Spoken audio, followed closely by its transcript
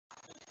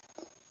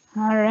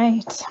All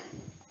right.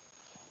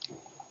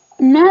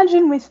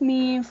 Imagine with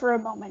me for a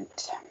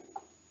moment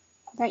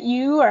that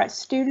you are a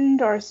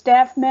student or a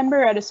staff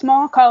member at a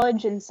small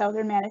college in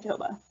southern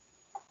Manitoba.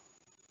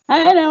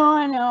 I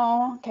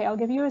know. Okay, I'll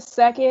give you a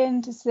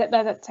second to let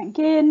that sink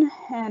in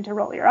and to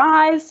roll your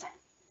eyes,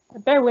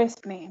 but bear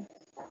with me.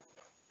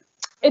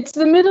 It's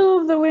the middle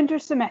of the winter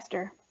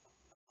semester.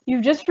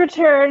 You've just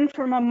returned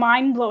from a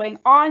mind-blowing,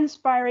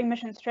 awe-inspiring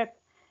mission trip,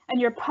 and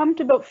you're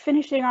pumped about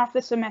finishing off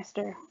the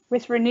semester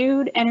with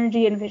renewed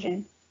energy and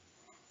vision.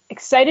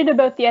 Excited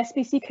about the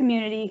SBC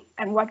community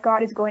and what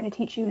God is going to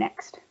teach you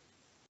next.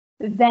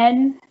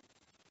 Then,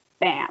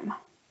 bam,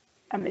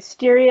 a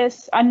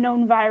mysterious,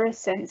 unknown virus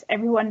sends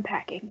everyone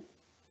packing.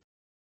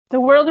 The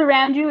world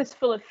around you is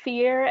full of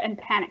fear and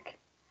panic.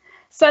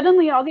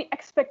 Suddenly, all the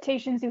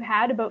expectations you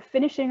had about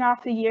finishing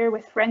off the year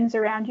with friends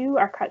around you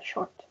are cut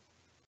short.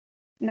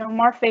 No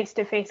more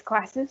face-to-face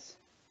classes,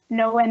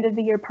 no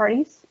end-of-the-year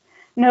parties,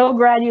 no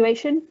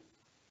graduation,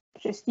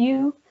 just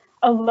you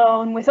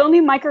alone with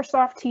only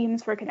Microsoft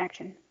Teams for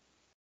connection.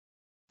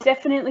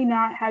 Definitely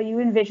not how you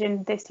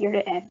envisioned this year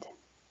to end.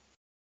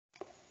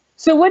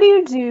 So what do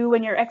you do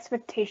when your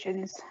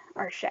expectations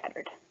are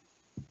shattered?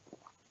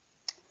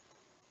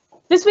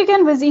 This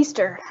weekend was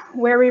Easter,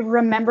 where we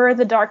remember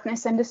the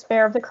darkness and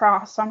despair of the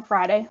cross on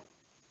Friday.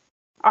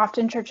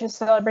 Often churches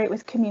celebrate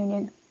with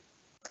communion.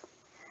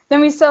 Then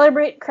we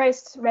celebrate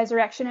Christ's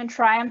resurrection and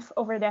triumph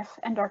over death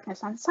and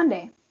darkness on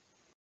Sunday.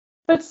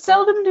 But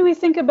seldom do we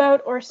think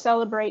about or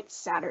celebrate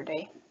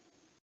Saturday.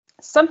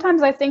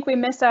 Sometimes I think we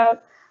miss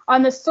out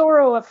on the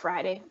sorrow of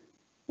Friday,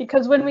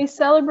 because when we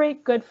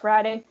celebrate Good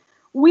Friday,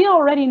 we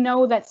already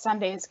know that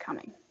Sunday is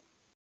coming.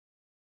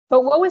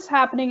 But what was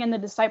happening in the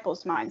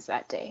disciples' minds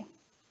that day?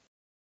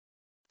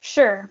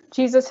 Sure,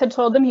 Jesus had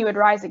told them he would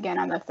rise again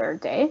on the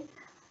third day,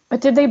 but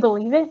did they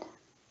believe it?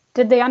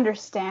 Did they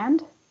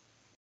understand?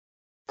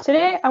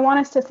 Today, I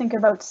want us to think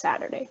about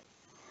Saturday,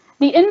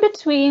 the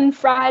in-between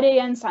Friday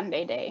and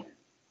Sunday day,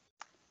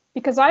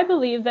 because I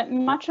believe that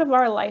much of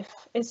our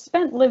life is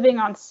spent living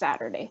on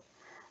Saturday,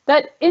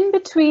 that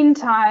in-between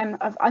time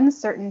of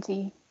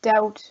uncertainty,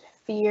 doubt,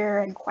 fear,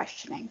 and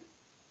questioning,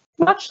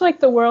 much like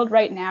the world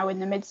right now in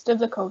the midst of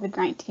the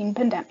COVID-19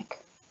 pandemic.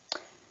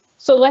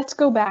 So let's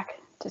go back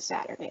to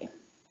Saturday.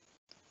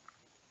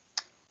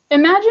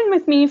 Imagine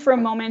with me for a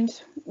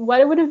moment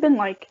what it would have been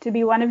like to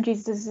be one of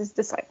Jesus'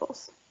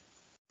 disciples.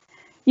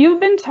 You've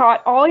been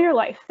taught all your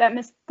life that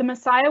the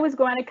Messiah was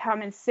going to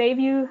come and save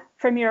you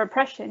from your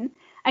oppression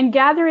and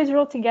gather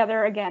Israel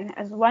together again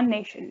as one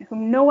nation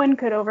whom no one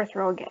could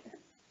overthrow again.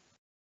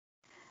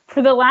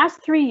 For the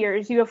last 3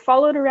 years, you have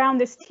followed around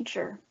this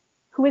teacher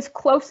who his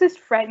closest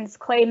friends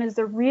claim is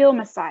the real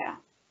Messiah.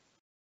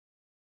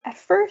 At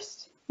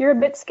first, you're a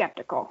bit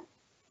skeptical.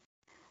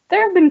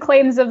 There have been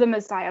claims of the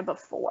Messiah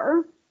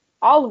before,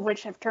 all of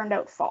which have turned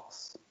out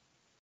false.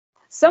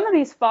 Some of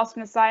these false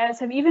messiahs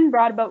have even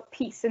brought about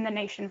peace in the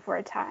nation for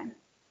a time.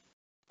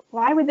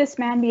 Why would this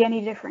man be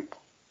any different?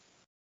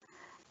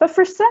 But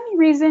for some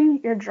reason,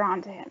 you're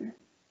drawn to him.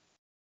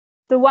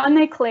 The one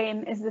they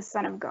claim is the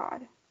Son of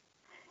God.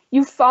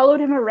 You've followed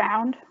him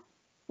around,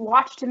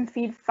 watched him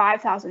feed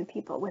 5,000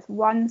 people with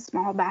one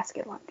small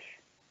basket lunch,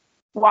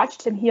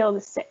 watched him heal the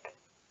sick,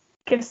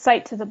 give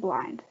sight to the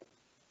blind.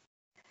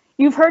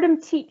 You've heard him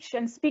teach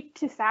and speak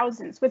to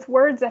thousands with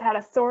words that had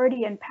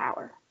authority and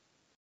power.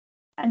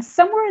 And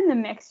somewhere in the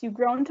mix, you've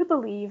grown to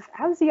believe,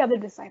 as the other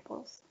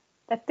disciples,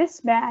 that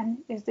this man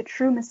is the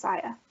true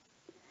Messiah,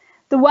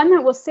 the one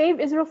that will save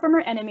Israel from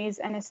her enemies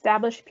and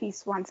establish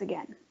peace once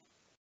again.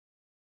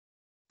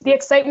 The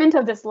excitement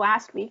of this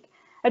last week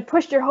had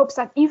pushed your hopes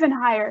up even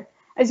higher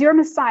as your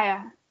Messiah,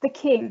 the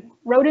King,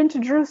 rode into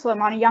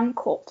Jerusalem on a young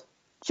colt,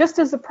 just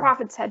as the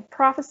prophets had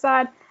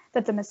prophesied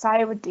that the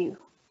Messiah would do.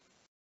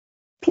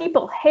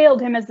 People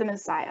hailed him as the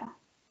Messiah,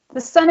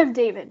 the Son of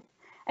David,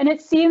 and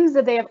it seems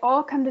that they have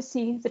all come to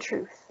see the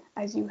truth,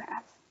 as you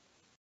have.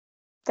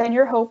 Then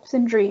your hopes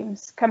and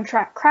dreams come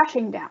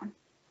crashing down,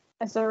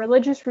 as the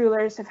religious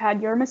rulers have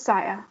had your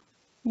Messiah,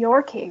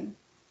 your King,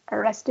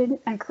 arrested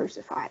and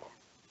crucified.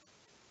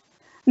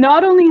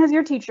 Not only has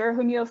your teacher,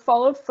 whom you have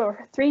followed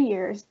for 3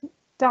 years,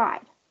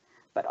 died,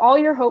 but all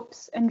your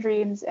hopes and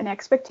dreams and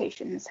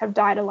expectations have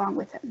died along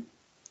with him.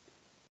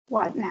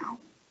 What now?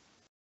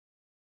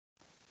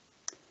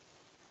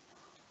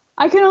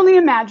 I can only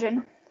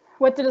imagine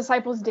what the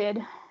disciples did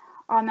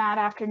on that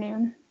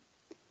afternoon.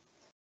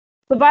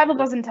 The Bible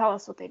doesn't tell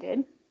us what they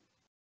did.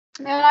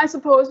 And I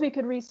suppose we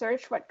could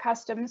research what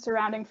customs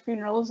surrounding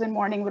funerals and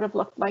mourning would have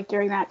looked like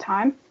during that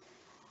time.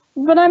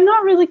 But I'm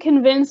not really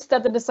convinced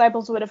that the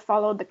disciples would have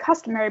followed the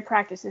customary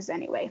practices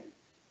anyway.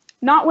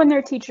 Not when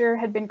their teacher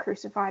had been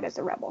crucified as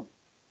a rebel.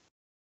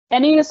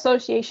 Any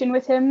association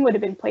with him would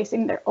have been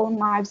placing their own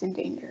lives in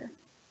danger.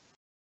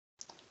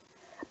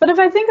 But if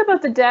I think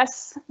about the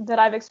deaths that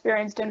I've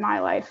experienced in my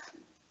life,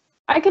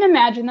 I can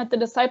imagine that the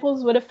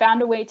disciples would have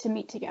found a way to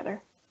meet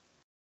together,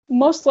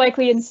 most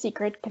likely in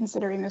secret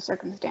considering the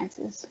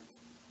circumstances.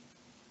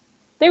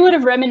 They would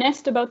have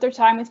reminisced about their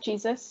time with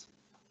Jesus.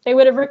 They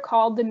would have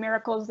recalled the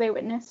miracles they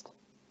witnessed.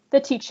 the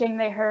teaching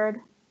they heard,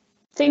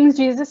 things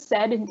Jesus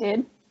said and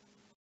did.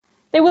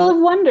 They will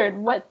have wondered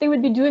what they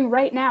would be doing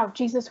right now if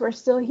Jesus were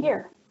still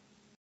here.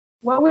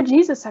 What would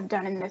Jesus have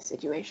done in this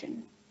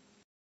situation?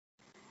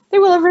 They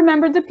will have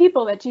remembered the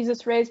people that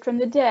Jesus raised from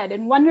the dead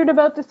and wondered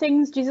about the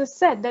things Jesus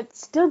said that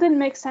still didn't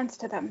make sense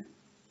to them.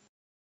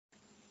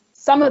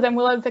 Some of them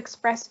will have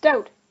expressed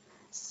doubt.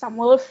 Some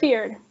will have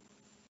feared.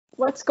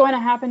 What's going to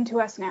happen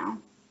to us now?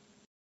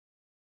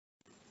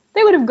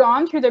 They would have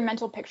gone through their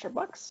mental picture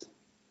books,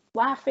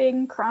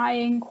 laughing,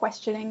 crying,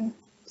 questioning.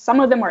 Some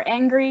of them were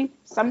angry,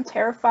 some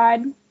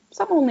terrified,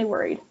 some only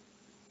worried.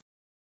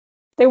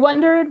 They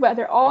wondered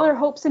whether all their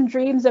hopes and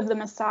dreams of the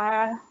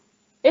Messiah,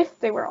 if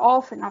they were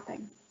all for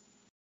nothing.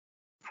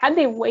 Had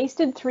they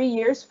wasted 3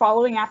 years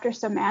following after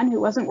some man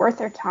who wasn't worth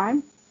their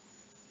time?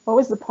 What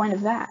was the point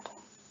of that?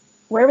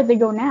 Where would they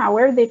go now?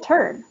 Where would they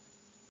turn?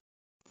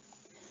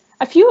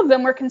 A few of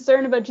them were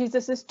concerned about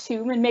Jesus'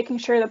 tomb and making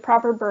sure the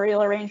proper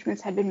burial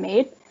arrangements had been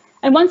made.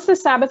 And once the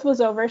Sabbath was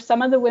over,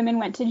 some of the women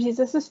went to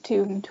Jesus'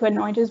 tomb to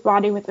anoint his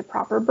body with the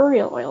proper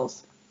burial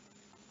oils.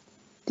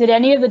 Did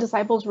any of the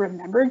disciples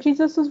remember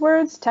Jesus'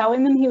 words,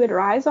 telling them he would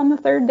rise on the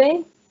third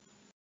day?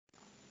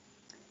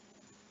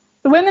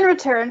 The women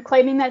returned,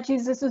 claiming that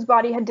Jesus'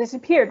 body had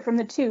disappeared from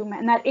the tomb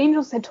and that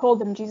angels had told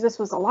them Jesus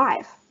was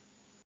alive.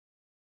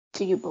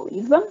 Do you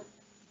believe them?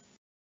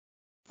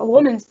 A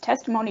woman's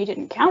testimony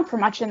didn't count for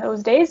much in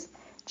those days.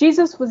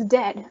 Jesus was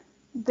dead.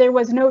 There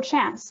was no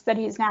chance that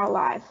he is now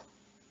alive.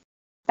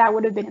 That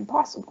would have been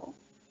impossible.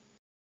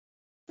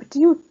 But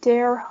do you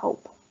dare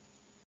hope?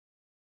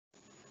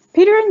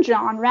 Peter and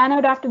John ran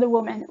out after the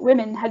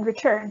women had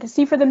returned to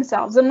see for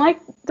themselves, and like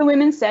the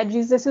women said,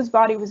 Jesus'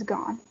 body was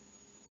gone.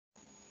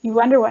 You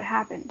wonder what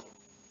happened.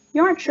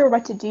 You aren't sure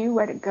what to do,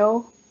 where to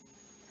go.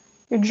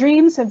 Your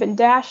dreams have been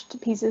dashed to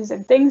pieces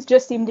and things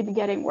just seem to be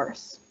getting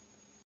worse.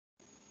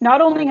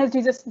 Not only has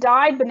Jesus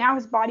died, but now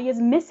his body is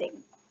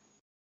missing.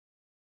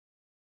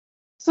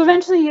 So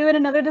eventually you and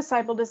another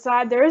disciple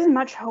decide there isn't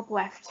much hope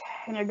left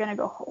and you're going to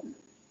go home.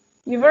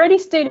 You've already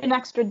stayed an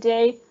extra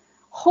day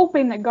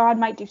hoping that God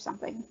might do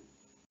something,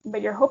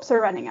 but your hopes are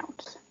running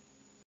out.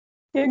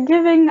 You're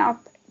giving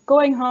up,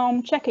 going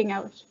home, checking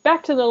out,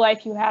 back to the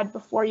life you had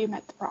before you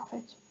met the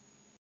prophet.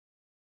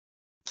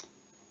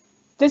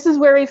 This is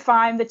where we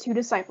find the two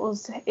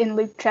disciples in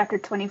Luke chapter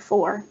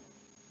 24.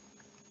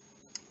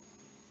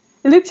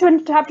 In Luke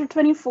chapter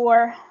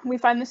 24, we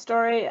find the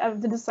story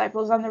of the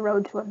disciples on the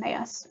road to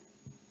Emmaus.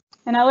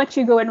 And I'll let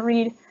you go and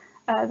read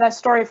that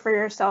story for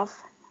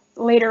yourself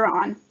later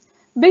on.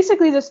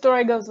 Basically, the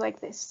story goes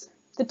like this.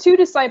 The two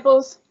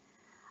disciples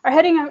are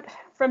heading out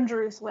from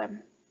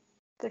Jerusalem.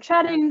 They're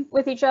chatting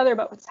with each other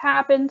about what's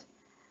happened.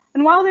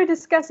 And while they're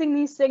discussing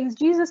these things,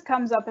 Jesus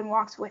comes up and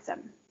walks with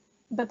them,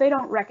 but they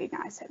don't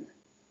recognize him.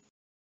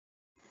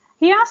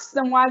 He asks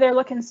them why they're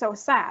looking so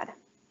sad.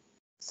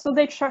 So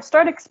they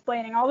start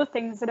explaining all the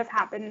things that have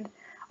happened,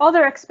 all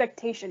their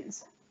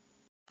expectations,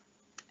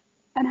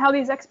 and how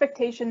these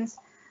expectations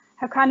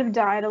have kind of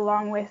died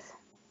along with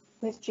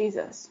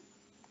Jesus.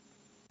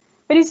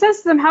 But he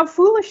says to them, how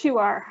foolish you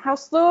are, how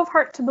slow of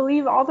heart to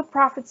believe all the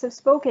prophets have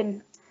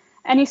spoken.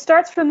 And he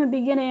starts from the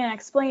beginning and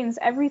explains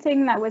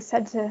everything that was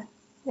said to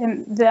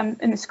them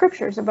in the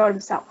scriptures about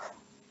himself.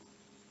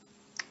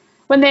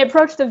 When they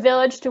approach the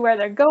village to where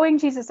they're going,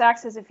 Jesus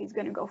acts as if he's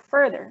going to go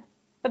further,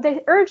 but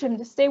they urge him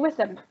to stay with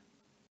them.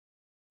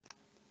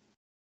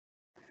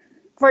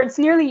 For it's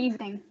nearly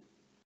evening.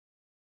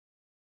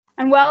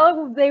 And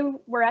while they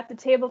were at the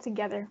table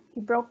together,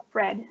 he broke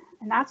bread,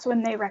 and that's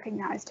when they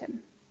recognized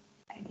him.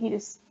 And he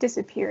just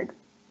disappeared.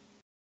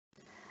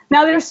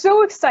 Now they're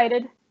so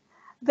excited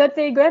that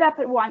they get up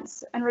at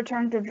once and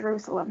return to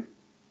Jerusalem.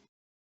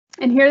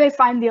 And here they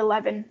find the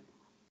 11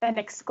 and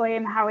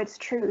exclaim how it's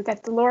true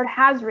that the Lord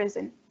has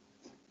risen.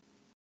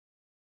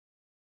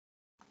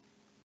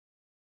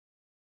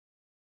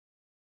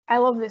 I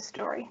love this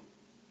story.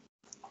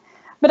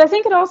 But I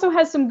think it also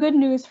has some good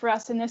news for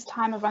us in this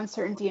time of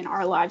uncertainty in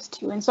our lives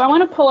too. And so I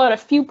want to pull out a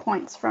few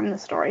points from the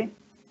story.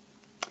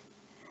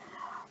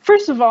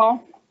 First of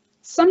all,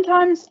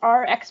 sometimes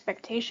our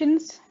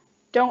expectations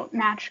don't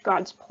match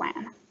God's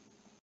plan.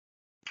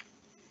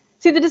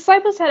 See, the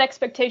disciples had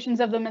expectations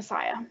of the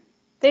Messiah.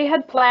 They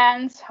had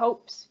plans,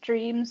 hopes,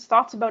 dreams,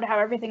 thoughts about how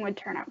everything would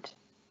turn out.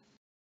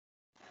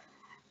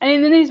 And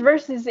in these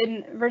verses,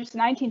 in verse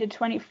 19 to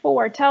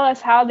 24, tell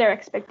us how their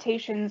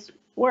expectations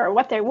were,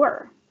 what they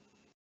were.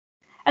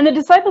 And the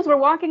disciples were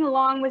walking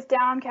along with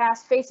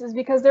downcast faces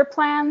because their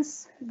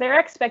plans, their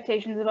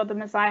expectations about the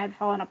Messiah had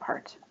fallen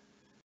apart.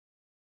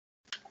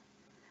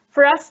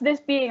 For us, this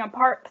being a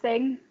part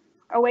thing,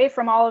 away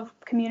from all of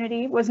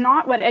community, was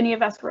not what any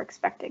of us were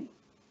expecting.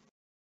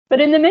 But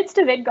in the midst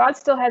of it, God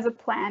still has a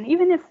plan,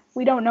 even if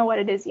we don't know what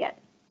it is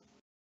yet.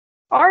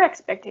 Our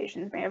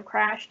expectations may have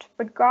crashed,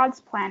 but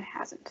God's plan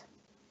hasn't.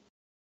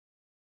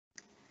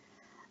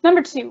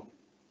 Number 2,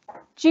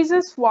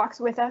 Jesus walks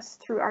with us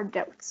through our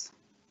doubts.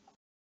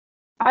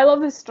 I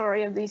love the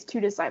story of these two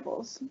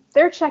disciples.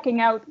 They're checking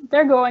out,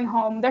 they're going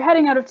home, they're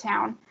heading out of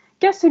town.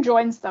 Guess who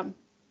joins them?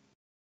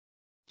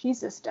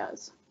 Jesus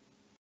does.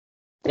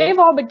 They've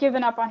all but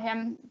given up on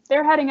him.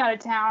 They're heading out of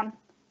town,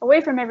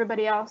 away from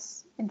everybody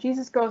else, and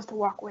Jesus goes to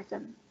walk with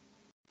them.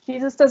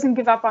 Jesus doesn't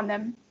give up on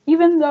them,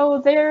 even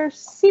though they're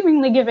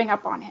seemingly giving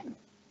up on him.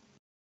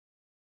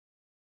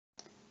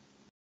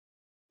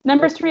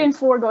 Numbers 3 and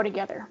 4 go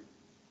together.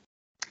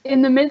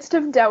 In the midst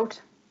of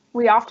doubt,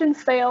 we often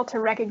fail to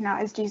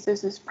recognize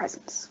Jesus'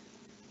 presence.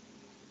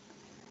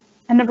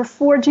 And number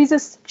 4,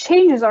 Jesus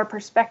changes our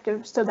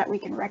perspective so that we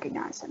can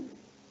recognize him.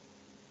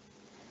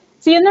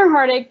 See, in their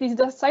heartache, these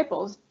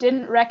disciples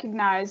didn't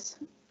recognize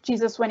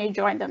Jesus when he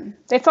joined them.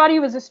 They thought he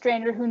was a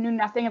stranger who knew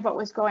nothing of what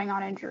was going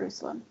on in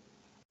Jerusalem.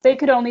 They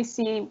could only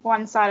see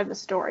one side of the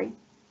story,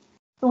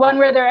 the one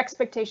where their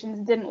expectations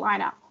didn't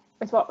line up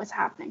with what was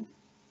happening.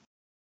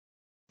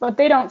 What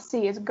they don't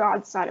see is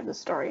God's side of the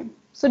story.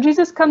 So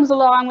Jesus comes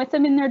along with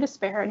them in their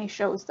despair and he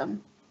shows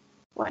them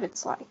what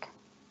it's like.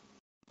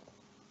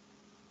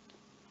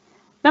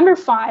 Number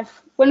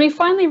 5, when we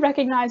finally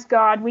recognize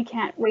God, we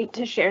can't wait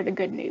to share the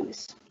good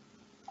news.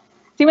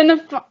 See,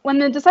 when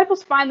the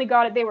disciples finally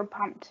got it, they were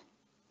pumped.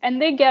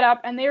 And they get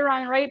up and they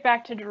run right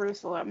back to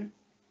Jerusalem.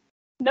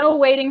 No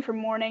waiting for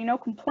morning, no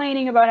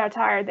complaining about how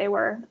tired they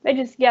were. They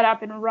just get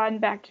up and run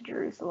back to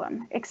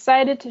Jerusalem,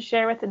 excited to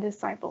share with the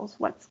disciples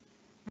what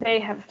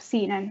they have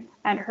seen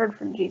and heard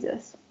from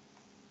Jesus.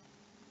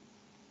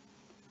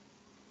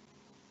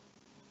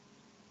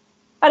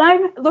 And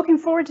I'm looking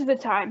forward to the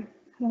time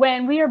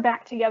when we are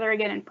back together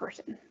again in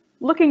person,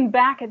 looking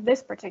back at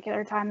this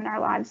particular time in our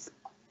lives.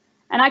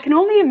 And I can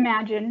only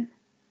imagine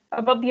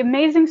about the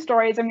amazing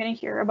stories I'm going to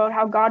hear about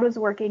how God was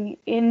working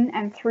in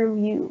and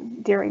through you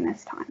during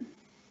this time.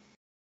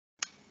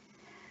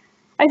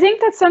 I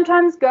think that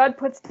sometimes God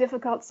puts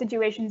difficult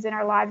situations in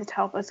our lives to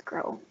help us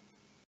grow.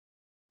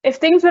 If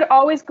things would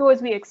always go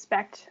as we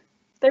expect,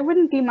 there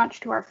wouldn't be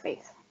much to our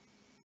faith.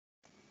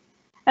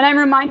 And I'm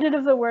reminded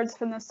of the words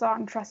from the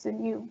song, Trust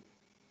in You.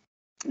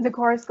 The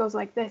chorus goes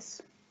like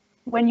this.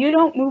 When you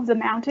don't move the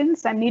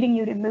mountains, I'm needing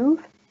you to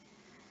move.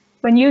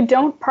 When you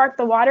don't part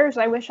the waters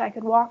I wish I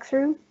could walk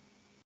through.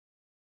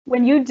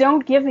 When you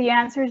don't give the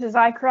answers as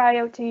I cry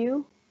out to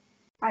you,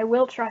 I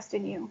will trust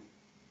in you.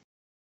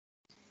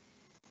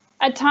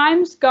 At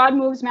times, God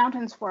moves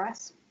mountains for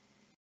us,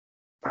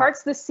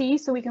 parts the sea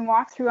so we can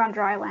walk through on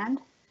dry land,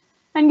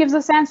 and gives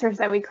us answers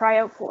that we cry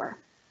out for.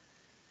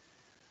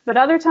 But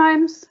other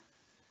times,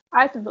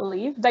 I have to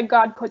believe that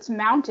God puts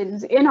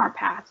mountains in our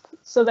path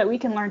so that we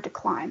can learn to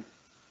climb.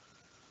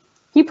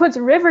 He puts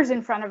rivers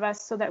in front of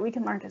us so that we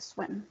can learn to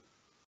swim.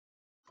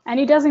 And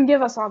he doesn't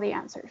give us all the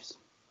answers.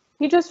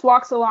 He just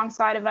walks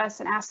alongside of us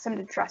and asks him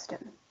to trust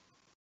him.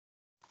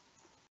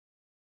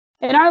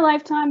 In our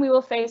lifetime, we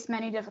will face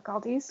many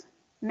difficulties,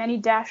 many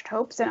dashed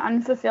hopes, and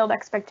unfulfilled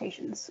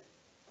expectations.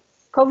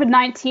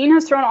 COVID-19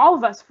 has thrown all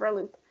of us for a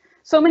loop.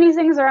 So many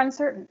things are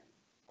uncertain.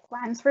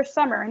 Plans for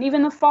summer and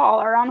even the fall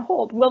are on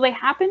hold. Will they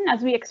happen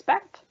as we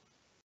expect?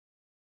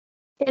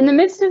 In the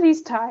midst of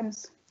these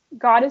times,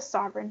 God is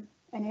sovereign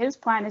and his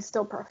plan is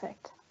still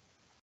perfect.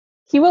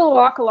 He will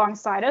walk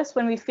alongside us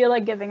when we feel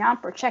like giving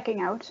up or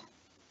checking out.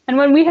 And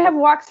when we have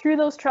walked through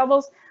those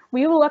troubles,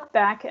 we will look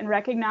back and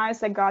recognize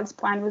that God's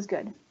plan was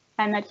good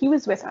and that he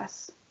was with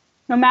us,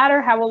 no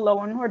matter how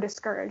alone or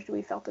discouraged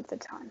we felt at the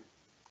time.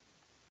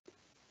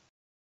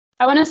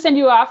 I want to send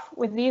you off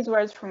with these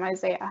words from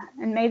Isaiah,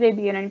 and may they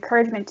be an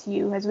encouragement to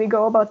you as we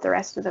go about the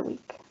rest of the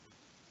week.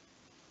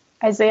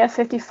 Isaiah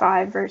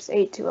 55, verse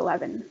 8 to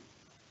 11.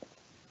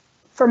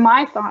 For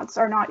my thoughts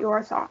are not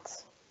your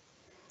thoughts,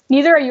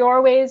 neither are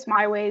your ways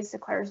my ways,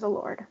 declares the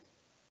Lord.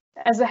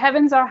 As the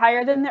heavens are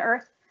higher than the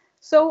earth,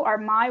 so are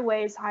my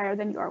ways higher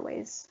than your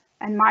ways,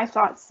 and my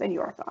thoughts than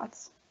your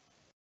thoughts.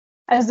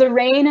 As the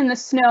rain and the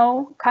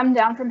snow come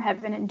down from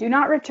heaven and do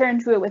not return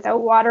to it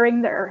without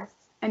watering the earth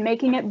and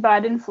making it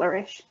bud and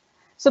flourish,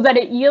 so that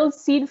it yields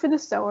seed for the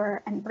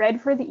sower and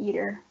bread for the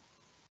eater,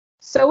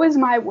 so is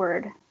my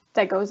word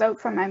that goes out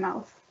from my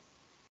mouth.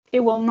 It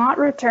will not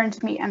return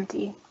to me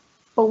empty,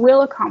 but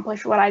will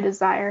accomplish what I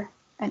desire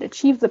and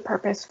achieve the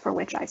purpose for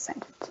which I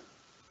sent it.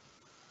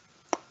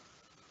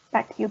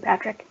 Back to you,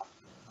 Patrick.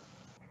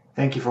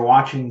 Thank you for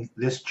watching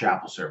this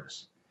chapel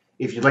service.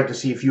 If you'd like to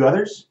see a few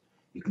others,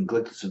 you can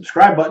click the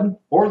subscribe button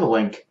or the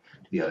link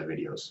to the other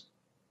videos.